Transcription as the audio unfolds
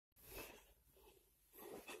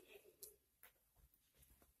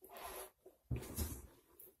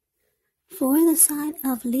For the sign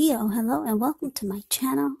of Leo, hello and welcome to my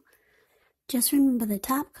channel. Just remember the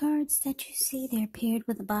top cards that you see, they're paired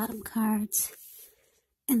with the bottom cards.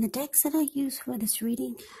 And the decks that I use for this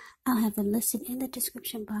reading, I'll have them listed in the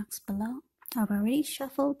description box below. I've already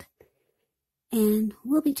shuffled, and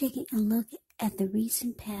we'll be taking a look at the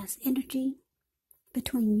recent past energy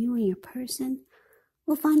between you and your person.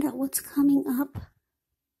 We'll find out what's coming up.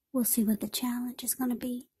 We'll see what the challenge is going to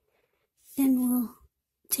be. Then we'll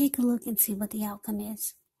take a look and see what the outcome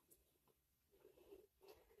is.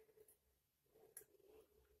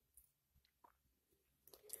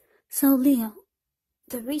 So Leo,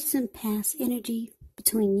 the recent past energy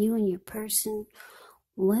between you and your person,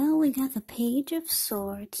 well, we got the Page of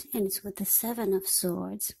Swords, and it's with the Seven of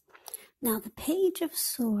Swords. Now, the Page of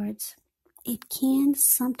Swords, it can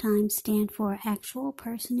sometimes stand for an actual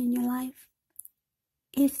person in your life.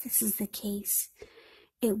 If this is the case,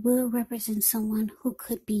 it will represent someone who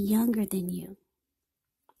could be younger than you.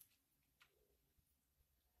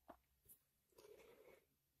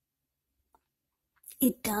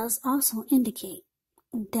 It does also indicate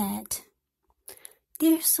that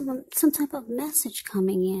there's some type of message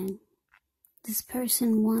coming in. This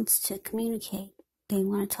person wants to communicate. They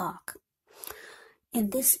want to talk.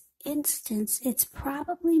 In this instance, it's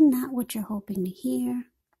probably not what you're hoping to hear.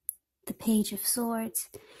 The Page of Swords,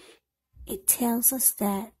 it tells us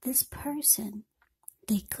that this person,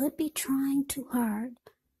 they could be trying too hard.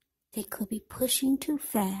 They could be pushing too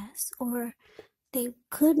fast, or they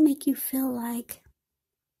could make you feel like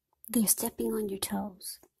they're stepping on your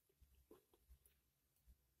toes.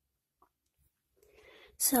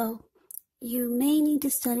 So you may need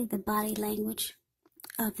to study the body language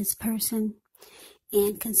of this person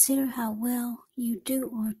and consider how well you do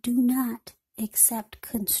or do not accept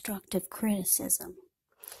constructive criticism.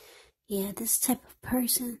 Yeah, this type of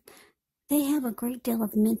person, they have a great deal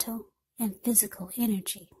of mental and physical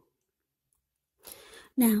energy.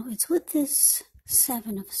 Now, it's with this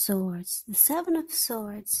Seven of Swords. The Seven of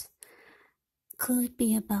Swords could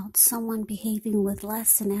be about someone behaving with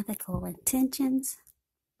less than ethical intentions.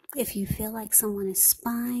 If you feel like someone is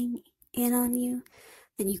spying in on you,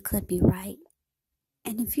 then you could be right.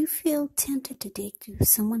 And if you feel tempted to dig through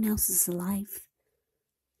someone else's life,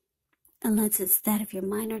 unless it's that of your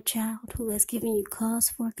minor child who has given you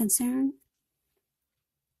cause for concern,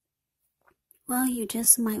 well, you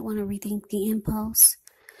just might want to rethink the impulse,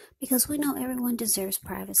 because we know everyone deserves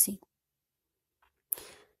privacy.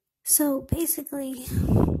 So basically,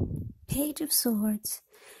 Page of Swords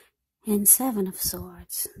and Seven of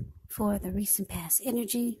Swords for the recent past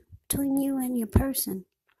energy between you and your person.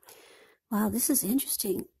 Wow, this is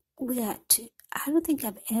interesting. We got two. I don't think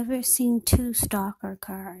I've ever seen two stalker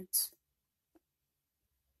cards.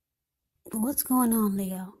 But what's going on,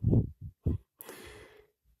 Leo?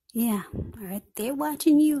 Yeah, all right, they're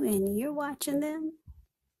watching you and you're watching them.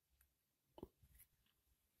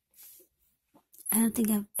 I don't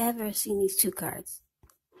think I've ever seen these two cards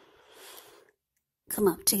come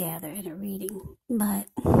up together in a reading. But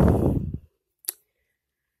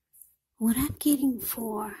what I'm getting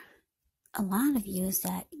for a lot of you is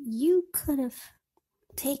that you could have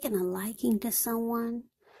taken a liking to someone.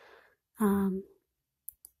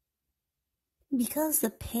 Because the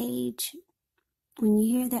page, when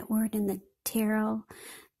you hear that word in the tarot,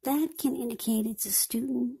 that can indicate it's a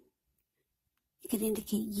student. It could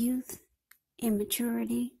indicate youth,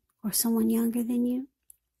 immaturity, or someone younger than you.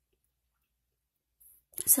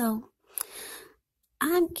 So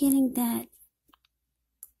I'm getting that,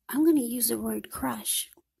 I'm going to use the word crush.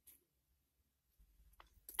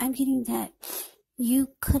 I'm getting that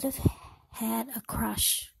you could have had a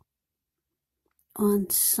crush on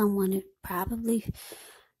someone. It probably,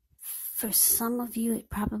 for some of you, it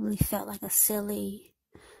probably felt like a silly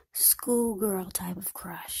schoolgirl type of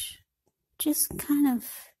crush. Just kind of,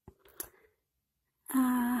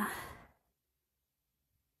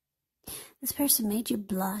 this person made you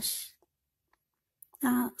blush.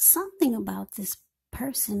 Something about this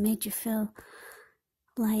person made you feel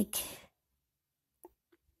like,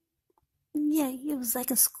 yeah, it was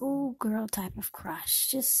like a schoolgirl type of crush.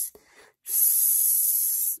 Just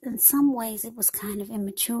in some ways it was kind of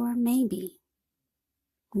immature, maybe.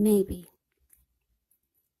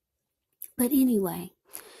 But anyway,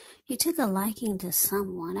 you took a liking to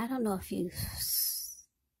someone. I don't know if you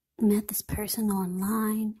met this person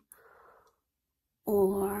online,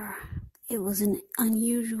 or it was an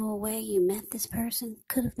unusual way you met this person.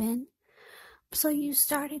 Could have been. So you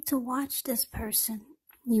started to watch this person.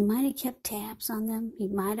 You might have kept tabs on them. You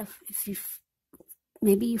might have,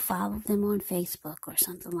 maybe you followed them on Facebook or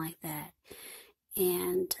something like that.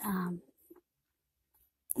 And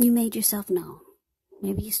You made yourself known.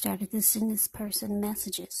 Maybe you started to send this person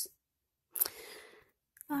messages.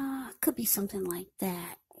 Could be something like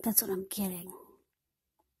that. That's what I'm getting.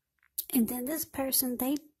 And then this person,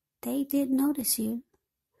 they did notice you.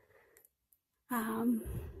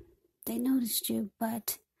 They noticed you,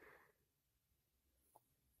 but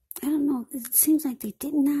I don't know. It seems like they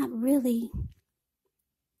did not really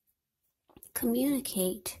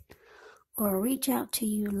communicate or reach out to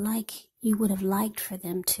you like you would have liked for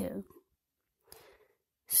them to.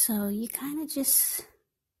 So you kind of just,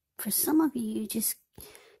 for some of you, you just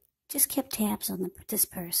kept tabs on this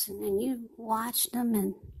person, and you watched them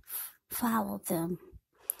and followed them.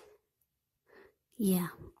 Yeah.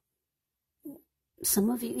 Some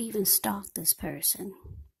of you even stalked this person.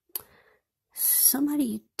 Somebody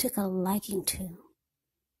you took a liking to.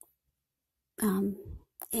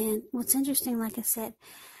 And what's interesting, like I said,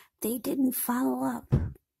 they didn't follow up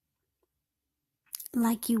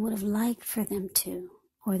like you would have liked for them to,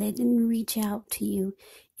 or they didn't reach out to you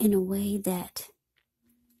in a way that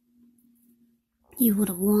you would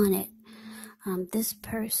have wanted. This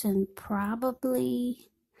person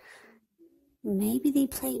probably, maybe they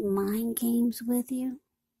played mind games with you.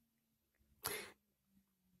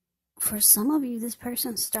 For some of you, this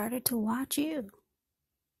person started to watch you.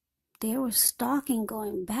 They were stalking,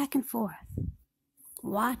 going back and forth,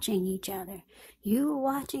 watching each other. You were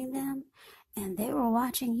watching them, and they were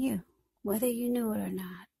watching you, whether you knew it or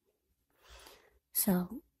not.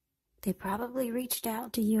 So they probably reached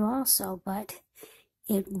out to you also, but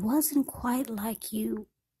it wasn't quite like you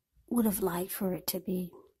would have liked for it to be.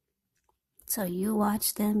 So you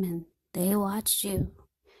watched them and they watched you.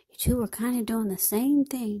 You two were kind of doing the same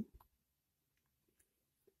thing.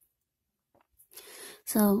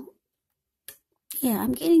 So, yeah,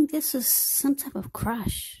 I'm getting this is some type of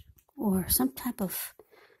crush or some type of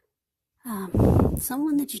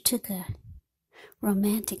someone that you took a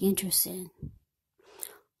romantic interest in.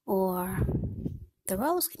 Or the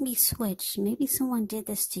roles can be switched. Maybe someone did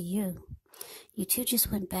this to you. You two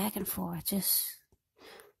just went back and forth.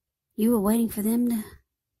 You were waiting for them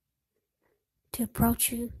to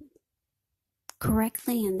approach you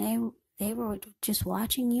correctly, and they were just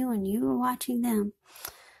watching you, and you were watching them.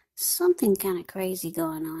 Something kind of crazy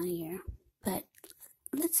going on here. But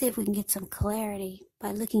let's see if we can get some clarity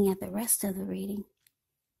by looking at the rest of the reading.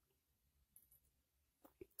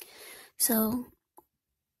 So,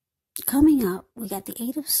 coming up, we got the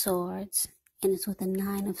 8 of Swords, and it's with the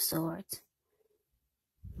 9 of Swords.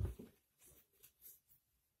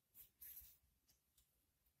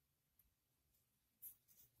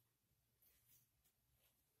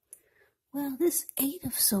 Well, this 8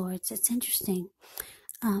 of Swords, it's interesting.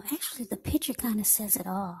 Actually, the picture kind of says it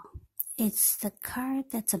all. It's the card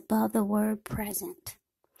that's above the word present.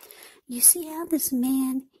 You see how this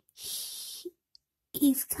man,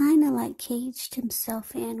 he's kind of like caged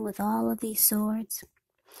himself in with all of these swords.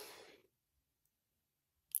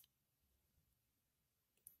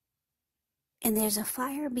 And there's a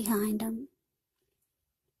fire behind him.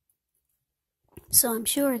 So I'm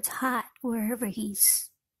sure it's hot wherever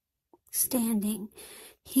he's standing.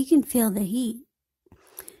 He can feel the heat.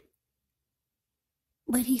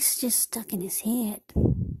 But he's just stuck in his head.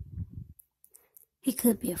 He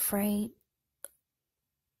could be afraid.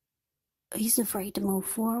 He's afraid to move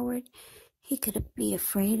forward. He could be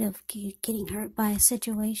afraid of getting hurt by a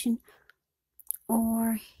situation.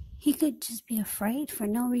 Or he could just be afraid for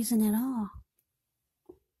no reason at all.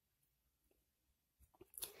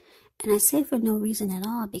 And I say for no reason at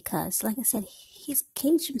all because, like I said, he's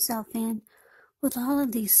caged himself in with all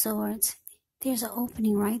of these swords. There's an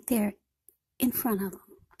opening right there in front of him.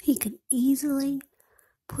 He could easily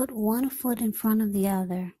put one foot in front of the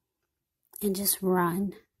other and just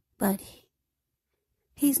run. But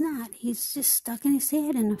he's not. He's just stuck in his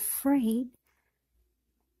head and afraid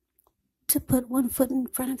to put one foot in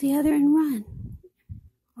front of the other and run.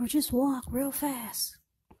 Or just walk real fast.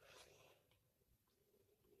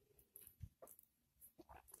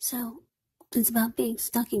 So, it's about being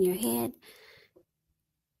stuck in your head.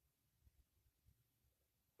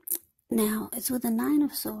 Now, it's with the 9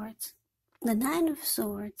 of Swords. The 9 of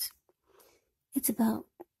Swords, it's about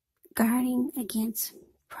guarding against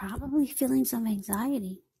probably feelings of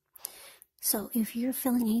anxiety. So if you're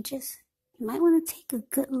feeling anxious, you might want to take a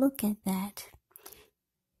good look at that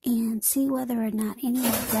and see whether or not any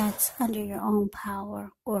of that's under your own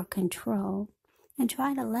power or control, and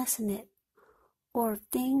try to lessen it, or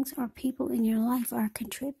things or people in your life are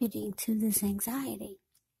contributing to this anxiety.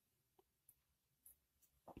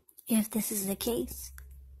 If this is the case,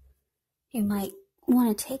 you might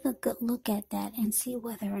want to take a good look at that and see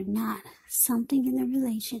whether or not something in the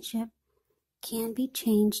relationship can be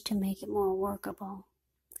changed to make it more workable.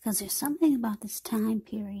 Because there's something about this time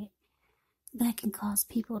period that can cause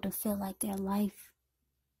people to feel like their life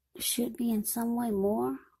should be in some way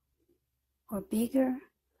more or bigger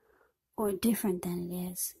or different than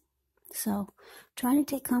it is. So try to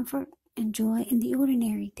take comfort and joy in the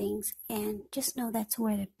ordinary things, and just know that's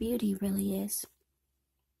where the beauty really is.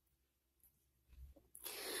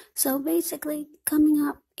 So basically, coming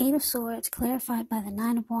up, 8 of Swords, clarified by the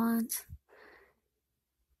 9 of Wands.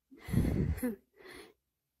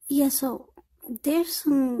 Yeah, so there's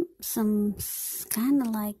some kind of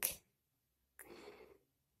like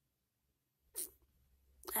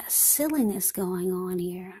silliness going on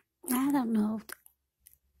here. I don't know.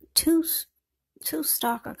 Two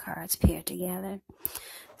stalker cards paired together.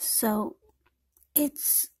 So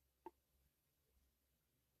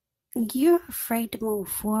you're afraid to move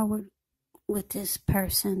forward with this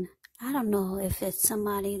person. I don't know if it's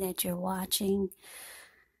somebody that you're watching.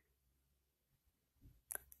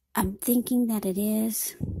 I'm thinking that it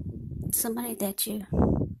is somebody that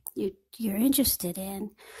you're interested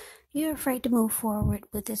in. You're afraid to move forward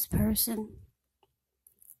with this person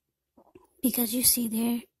because you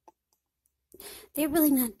see they're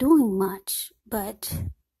really not doing much, but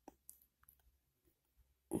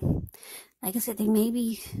like I said,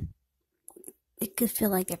 it could feel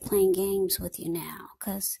like they're playing games with you now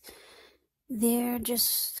because they're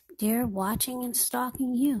watching and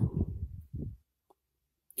stalking you,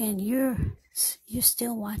 and you're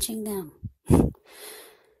still watching them.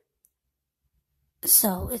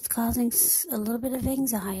 So it's causing a little bit of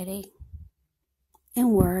anxiety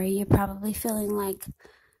and worry. You're probably feeling like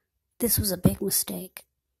this was a big mistake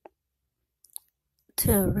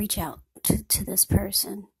to reach out to this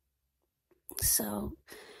person. So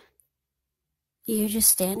you're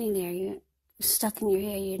just standing there, you're stuck in your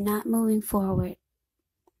hair, you're not moving forward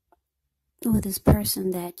with this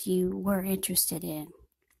person that you were interested in.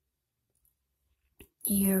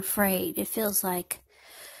 You're afraid. It feels like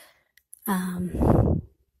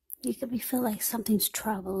you could feel like something's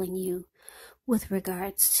troubling you with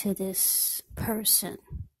regards to this person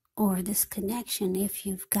or this connection if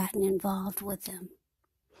you've gotten involved with them.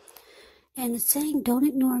 And it's saying don't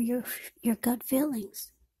ignore your gut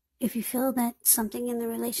feelings. If you feel that something in the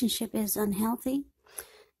relationship is unhealthy,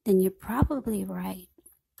 then you're probably right.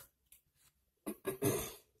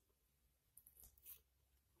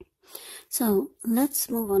 So let's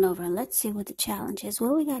move on over. Let's see what the challenge is.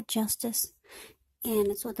 Well, we got Justice, and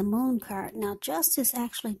it's with the Moon card. Now, Justice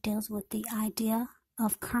actually deals with the idea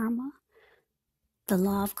of karma, the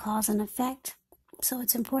law of cause and effect. So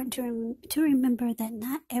it's important to remember that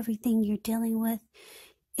not everything you're dealing with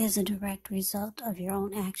is a direct result of your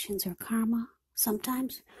own actions or karma.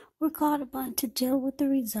 Sometimes we're called upon to deal with the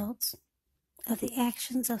results of the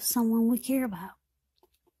actions of someone we care about.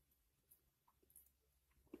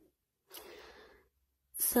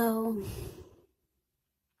 So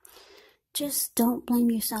just don't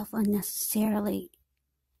blame yourself unnecessarily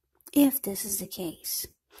if this is the case.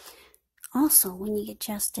 Also, when you get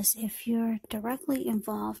Justice, if you're directly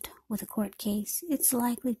involved with a court case, it's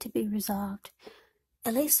likely to be resolved,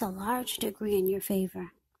 at least a large degree, in your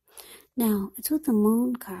favor. Now, it's with the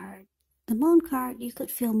Moon card. The Moon card, you could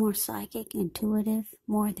feel more psychic, intuitive,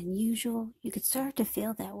 more than usual. You could start to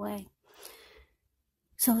feel that way.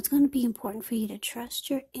 So it's going to be important for you to trust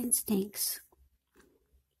your instincts.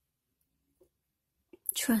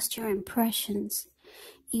 Trust your impressions,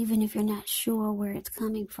 even if you're not sure where it's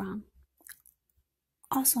coming from.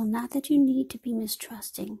 Also, not that you need to be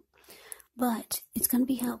mistrusting, but it's going to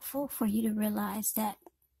be helpful for you to realize that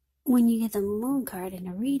when you get the Moon card in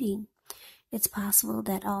a reading, it's possible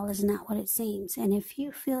that all is not what it seems. And if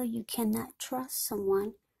you feel you cannot trust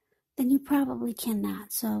someone, then you probably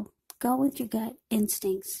cannot. So go with your gut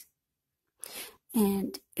instincts.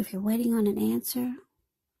 And if you're waiting on an answer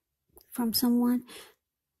from someone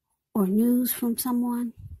or news from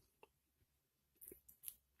someone,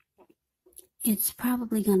 it's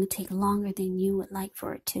probably going to take longer than you would like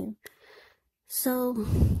for it to. So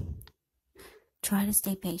try to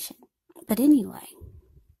stay patient. But anyway,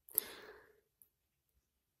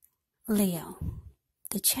 Leo,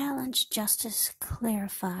 the challenge, Justice,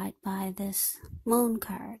 clarified by this Moon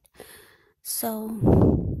card. So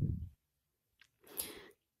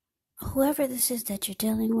whoever this is that you're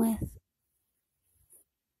dealing with,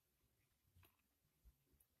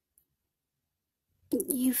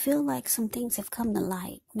 you feel like some things have come to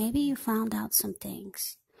light. Maybe you found out some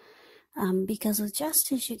things. Because with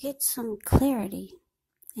Justice, you get some clarity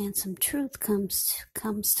and some truth comes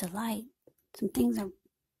to light. Some things are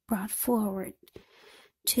brought forward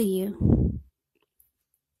to you.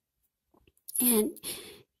 And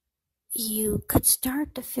you could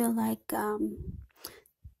start to feel like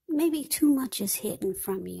maybe too much is hidden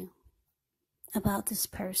from you about this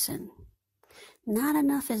person. Not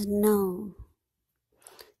enough is known.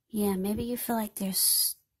 Yeah, maybe you feel like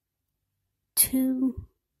there's too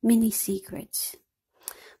many secrets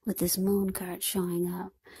with this moon card showing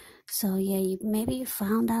up. So yeah, maybe you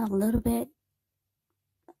found out a little bit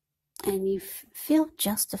and you feel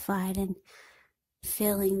justified in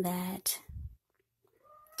feeling that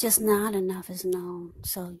just not enough is known.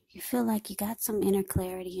 So you feel like you got some inner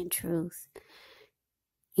clarity and truth.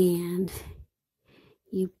 And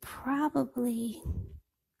you're probably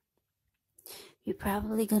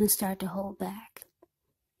going to start to hold back.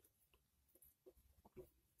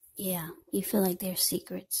 Yeah, you feel like there's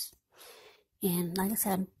secrets. And like I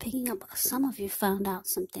said, I'm picking up some of you found out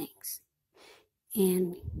some things.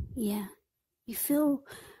 And yeah, you feel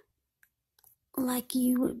like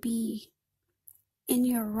you would be in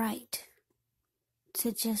your right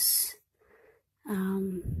to just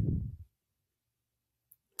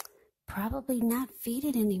probably not feed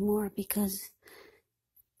it anymore because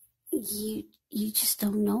you just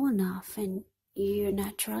don't know enough and you're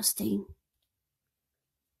not trusting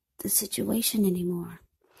the situation anymore.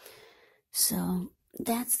 So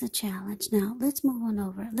that's the challenge. Now let's move on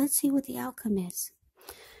over. Let's see what the outcome is.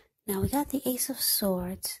 Now we got the Ace of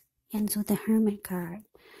Swords ends with the Hermit card.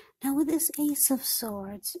 Now with this Ace of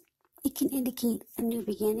Swords, it can indicate a new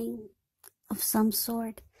beginning of some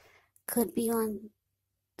sort. Could be on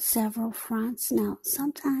several fronts. Now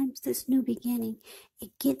sometimes this new beginning,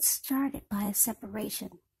 it gets started by a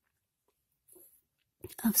separation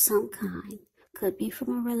of some kind. Could be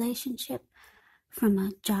from a relationship, from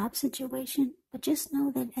a job situation, but just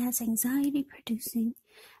know that as anxiety producing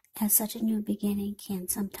as such a new beginning can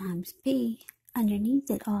sometimes be, underneath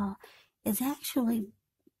it all is actually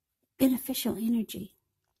beneficial energy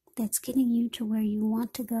that's getting you to where you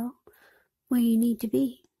want to go, where you need to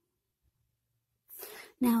be.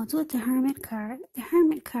 Now it's with the Hermit card. The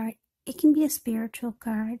Hermit card, it can be a spiritual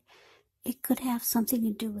card. It could have something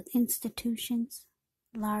to do with institutions,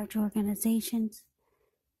 large organizations,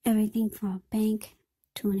 everything from a bank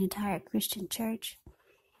to an entire Christian church.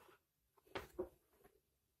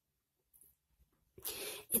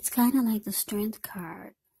 It's kind of like the Strength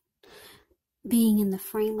card, being in the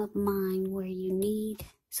frame of mind where you need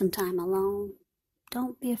some time alone.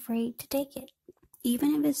 Don't be afraid to take it,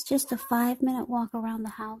 even if it's just a 5-minute walk around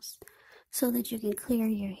the house so that you can clear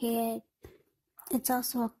your head. It's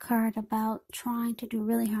also a card about trying to do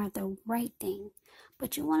really hard the right thing,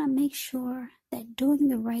 but you want to make sure that doing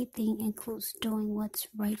the right thing includes doing what's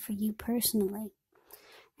right for you personally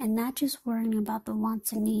and not just worrying about the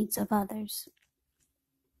wants and needs of others.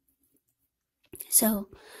 So,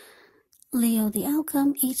 Leo, the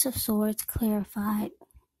outcome, Ace of Swords, clarified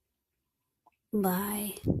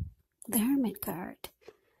by the Hermit card.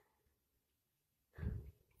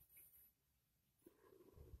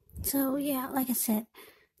 So, yeah, like I said,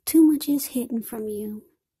 too much is hidden from you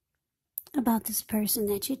about this person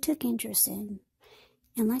that you took interest in.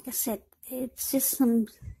 And like I said, it's just some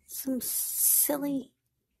silly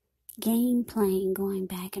game playing going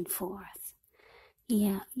back and forth.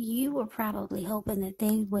 Yeah, you were probably hoping that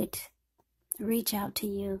they would reach out to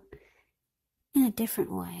you in a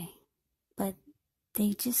different way, but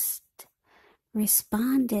they just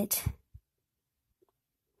responded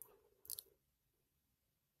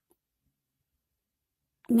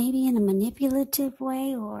maybe in a manipulative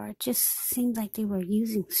way, or just seemed like they were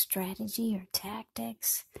using strategy or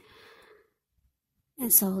tactics.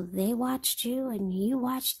 And so they watched you and you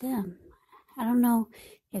watched them. I don't know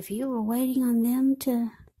if you were waiting on them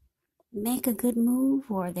to make a good move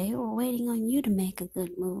or they were waiting on you to make a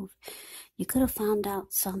good move. You could have found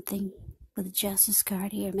out something with the Justice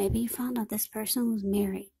card here. Maybe you found out this person was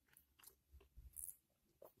married.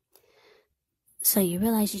 So you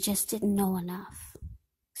realize you just didn't know enough.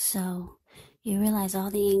 So you realize all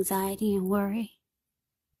the anxiety and worry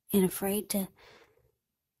and afraid to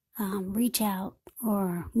reach out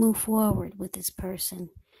or move forward with this person.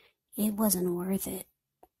 It wasn't worth it.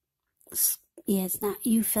 Yeah, it's not.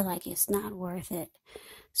 You feel like it's not worth it.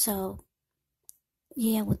 So,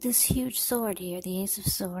 yeah, with this huge sword here, the Ace of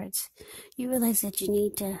Swords, you realize that you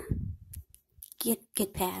need to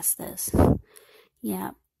get past this.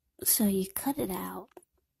 Yeah, so you cut it out.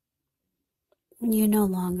 You're no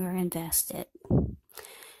longer invested.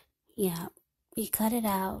 Yeah, you cut it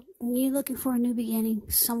out. You're looking for a new beginning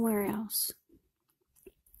somewhere else.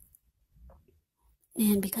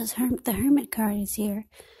 And because the Hermit card is here,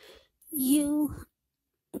 you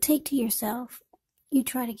take to yourself, you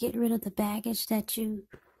try to get rid of the baggage that you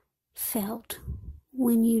felt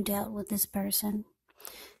when you dealt with this person.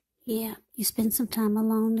 Yeah, you spend some time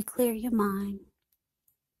alone to clear your mind,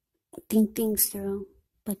 think things through,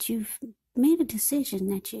 but you've made a decision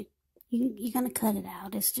that you're gonna cut it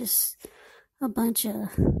out. It's just a bunch of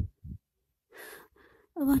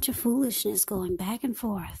foolishness going back and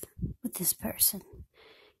forth with this person,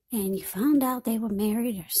 and you found out they were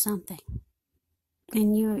married or something,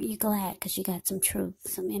 and you're glad because you got some truth,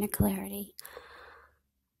 some inner clarity.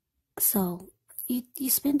 So you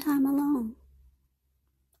spend time alone.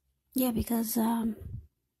 Yeah, because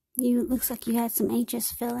looks like you had some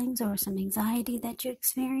anxious feelings or some anxiety that you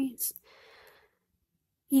experienced.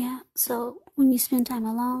 Yeah, so when you spend time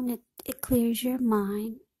alone, it clears your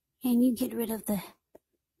mind, and you get rid of the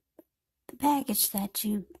baggage that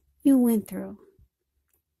you went through.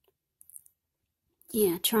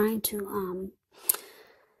 Yeah, trying to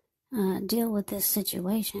deal with this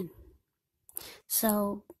situation.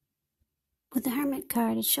 So with the Hermit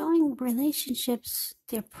card, it's showing relationships,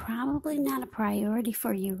 they're probably not a priority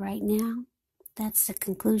for you right now. That's the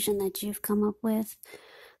conclusion that you've come up with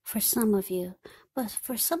for some of you. But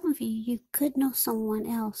for some of you, you could know someone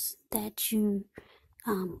else that you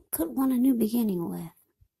could want a new beginning with.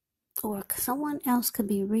 Or someone else could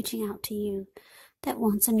be reaching out to you that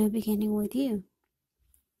wants a new beginning with you.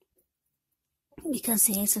 Because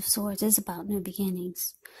the Ace of Swords is about new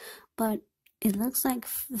beginnings. But it looks like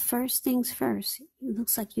the first things first. It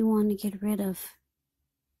looks like you want to get rid of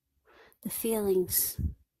the feelings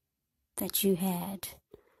that you had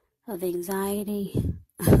of anxiety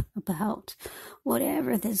about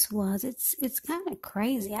whatever this was. It's kind of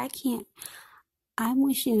crazy. I'm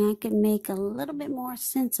wishing I could make a little bit more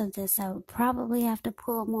sense of this. I would probably have to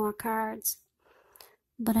pull more cards,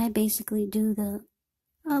 but I basically do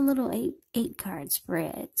a little eight card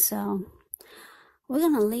spread. So we're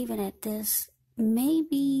going to leave it at this.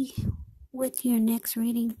 Maybe with your next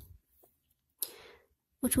reading,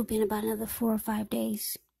 which will be in about another 4 or 5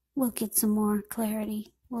 days, we'll get some more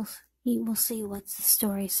clarity. We'll see what the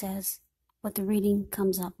story says, what the reading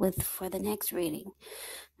comes up with for the next reading.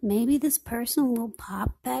 Maybe this person will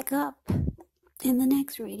pop back up in the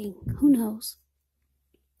next reading. Who knows?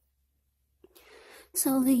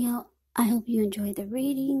 So Leo, I hope you enjoyed the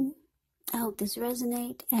reading. I hope this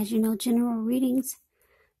resonates. As you know, general readings,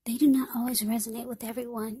 they do not always resonate with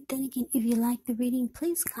everyone. Then again, if you like the reading,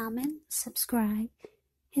 please comment, subscribe,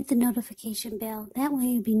 hit the notification bell. That way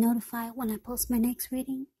you'll be notified when I post my next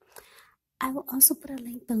reading. I will also put a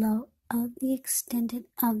link below of the extended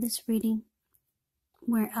of this reading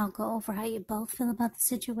where I'll go over how you both feel about the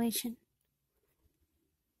situation.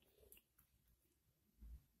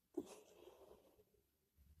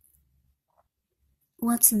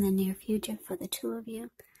 What's in the near future for the two of you?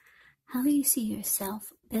 How you see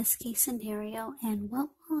yourself, best case scenario, and what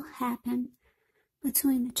will happen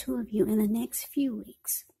between the two of you in the next few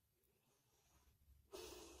weeks.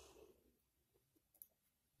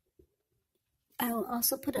 I will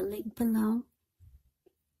also put a link below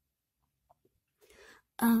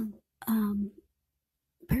of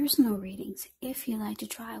personal readings if you like to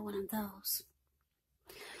try one of those.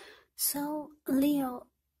 So, Leo,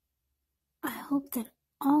 I hope that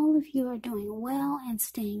all of you are doing well and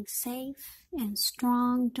staying safe and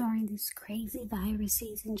strong during this crazy virus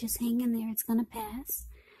season. Just hang in there. It's going to pass.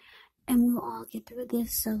 And we'll all get through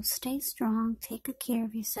this. So stay strong. Take good care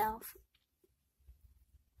of yourself.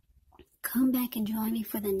 Come back and join me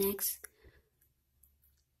for the next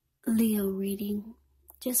Leo reading.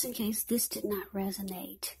 Just in case this did not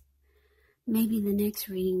resonate. Maybe the next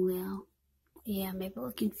reading will. Yeah, maybe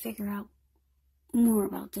we can figure out more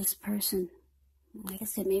about this person. Like I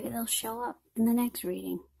said, maybe they'll show up in the next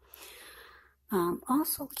reading.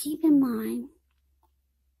 Also, keep in mind,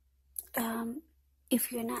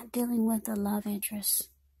 if you're not dealing with a love interest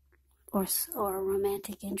or a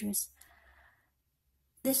romantic interest,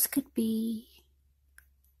 this could be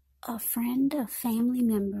a friend, a family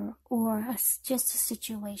member, or just a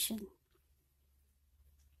situation.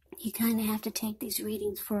 You kind of have to take these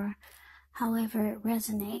readings for however it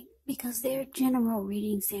resonates, because they're general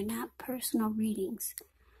readings, they're not personal readings.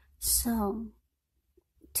 So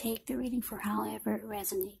take the reading for however it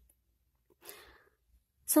resonates.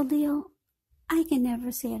 So Leo, I can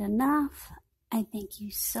never say it enough. I thank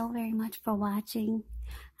you so very much for watching.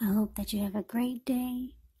 I hope that you have a great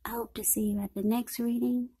day. I hope to see you at the next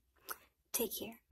reading. Take care.